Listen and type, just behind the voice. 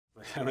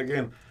And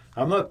again,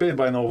 I'm not paid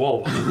by no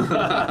Volvo.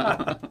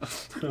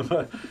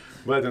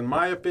 but in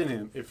my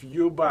opinion, if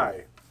you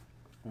buy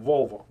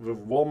Volvo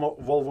with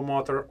Volvo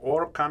motor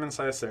or Cummins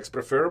ISX,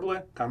 preferably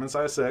Cummins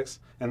ISX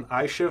and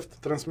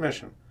I-Shift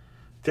transmission,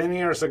 10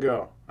 years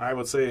ago, I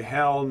would say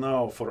hell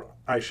no for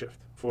I-Shift,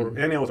 for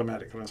any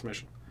automatic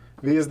transmission.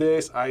 These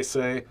days, I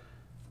say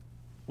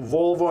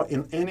Volvo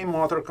in any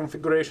motor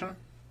configuration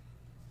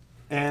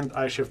and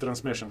I-Shift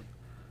transmission.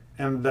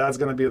 And that's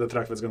going to be the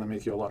truck that's going to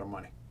make you a lot of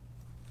money.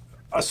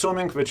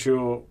 Assuming that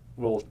you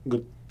will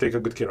take a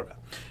good care of it.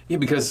 Yeah,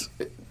 because,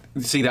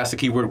 see, that's the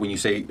key word when you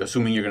say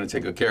assuming you're going to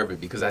take good care of it.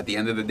 Because at the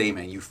end of the day,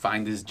 man, you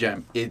find this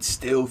gem, it's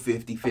still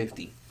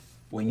 50-50.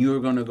 When you're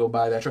going to go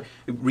buy that truck,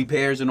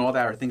 repairs and all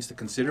that are things to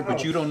consider,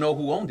 but you don't know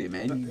who owned it,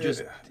 man. You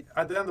just...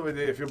 At the end of the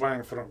day, if you're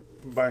buying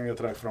a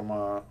truck from...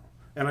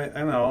 and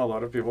I know a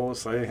lot of people will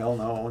say, hell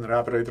no,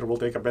 owner-operator will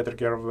take a better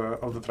care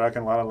of the truck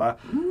and la la la.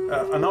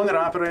 An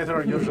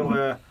owner-operator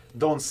usually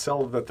don't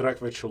sell the truck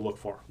that you look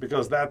for,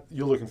 because that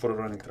you're looking for a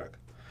running truck.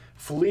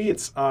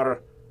 Fleets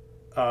are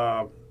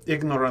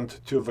ignorant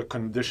to the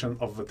condition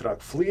of the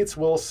truck. Fleets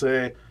will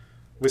say,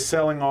 we're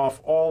selling off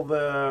all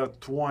the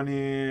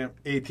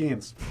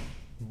 2018s.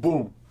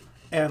 Boom.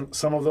 And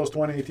some of those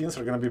 2018s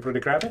are going to be pretty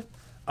crappy.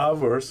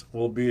 Others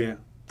will be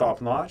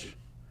top-notch.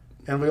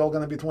 And we're all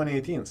going to be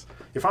 2018s.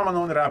 If I'm an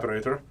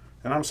owner-operator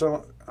and I'm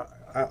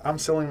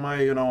selling my,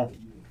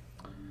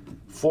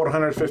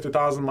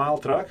 450,000-mile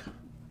truck,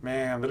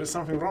 man, there is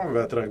something wrong with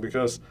that truck,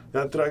 because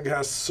that truck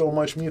has so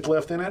much meat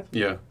left in it.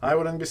 Yeah. I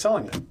wouldn't be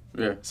selling it.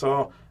 Yeah.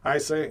 So I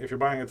say, if you're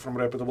buying it from a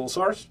reputable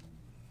source,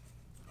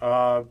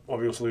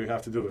 obviously you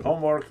have to do the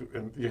homework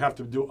and you have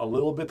to do a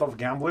little bit of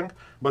gambling,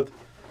 but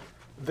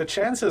the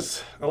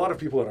chances, a lot of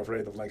people are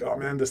afraid of, like, oh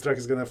man, this truck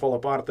is going to fall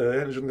apart,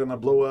 the engine going to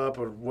blow up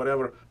or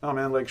whatever. No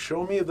man, like,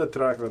 show me the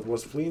truck that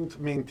was fleet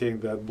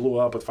maintained that blew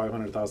up at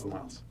 500,000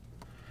 miles.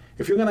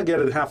 If you're going to get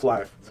it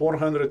half-life,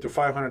 400 to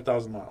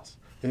 500,000 miles,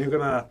 and you're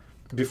going to,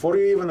 before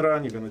you even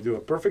run, you're going to do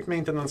a perfect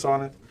maintenance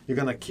on it, you're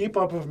going to keep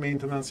up with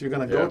maintenance, you're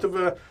going to go to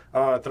the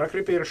truck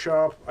repair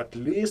shop at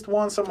least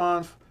once a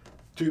month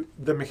to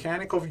the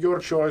mechanic of your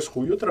choice,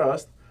 who you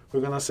trust. We're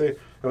going to say,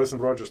 hey, listen,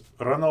 bro, just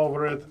run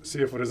over it, see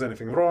if there's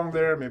anything wrong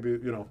there, maybe,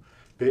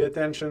 pay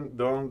attention.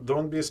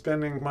 Don't be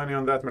spending money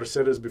on that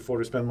Mercedes before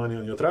you spend money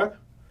on your truck.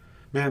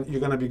 Man, you're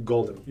going to be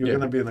golden. You're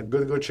going to be in a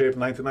good shape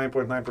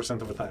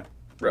 99.9% of the time.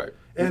 Right.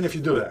 And if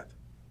you do that.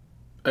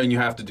 And you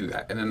have to do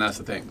that, and then that's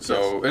the thing.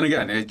 So, yes. And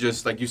again, it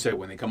just, like you said,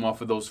 when they come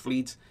off of those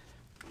fleets,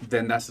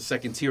 then that's the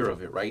second tier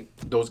of it, right?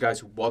 Those guys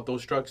who bought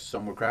those trucks,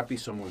 some were crappy,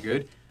 some were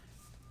good.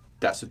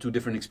 That's the two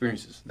different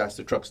experiences. That's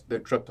the truck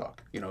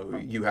talk.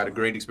 You had a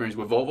great experience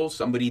with Volvo.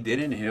 Somebody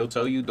didn't, and he'll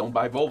tell you, don't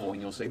buy Volvo,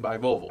 and you'll say, buy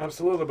Volvo.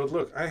 Absolutely, but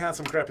look, I had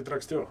some crappy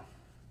trucks too.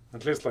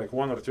 At least like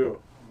one or two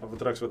of the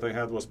trucks that I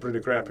had was pretty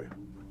crappy.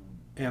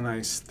 And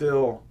I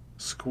still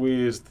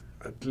squeezed,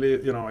 at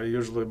least, I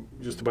usually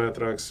used to buy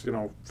trucks,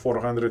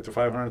 400 to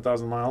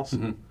 500,000 miles.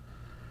 Mm-hmm.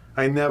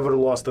 I never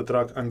lost a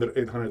truck under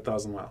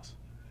 800,000 miles.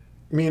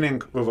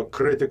 Meaning with a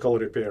critical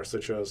repair,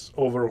 such as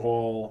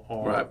overhaul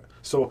or... Right.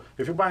 So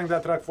if you're buying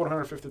that truck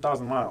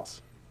 450,000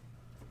 miles,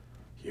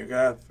 you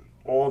got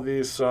all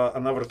these,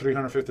 another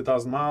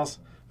 350,000 miles,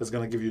 that's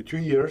going to give you 2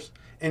 years,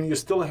 and you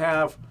still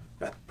have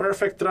that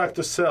perfect truck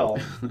to sell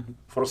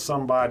for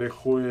somebody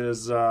who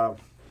is a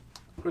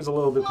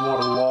little bit more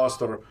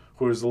lost, or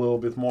who is a little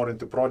bit more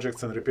into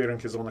projects and repairing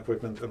his own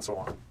equipment and so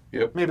on.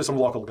 Yep. Maybe some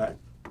local guy.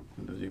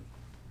 That's you.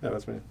 Yeah,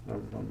 that's me.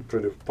 I'm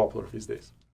pretty popular these days.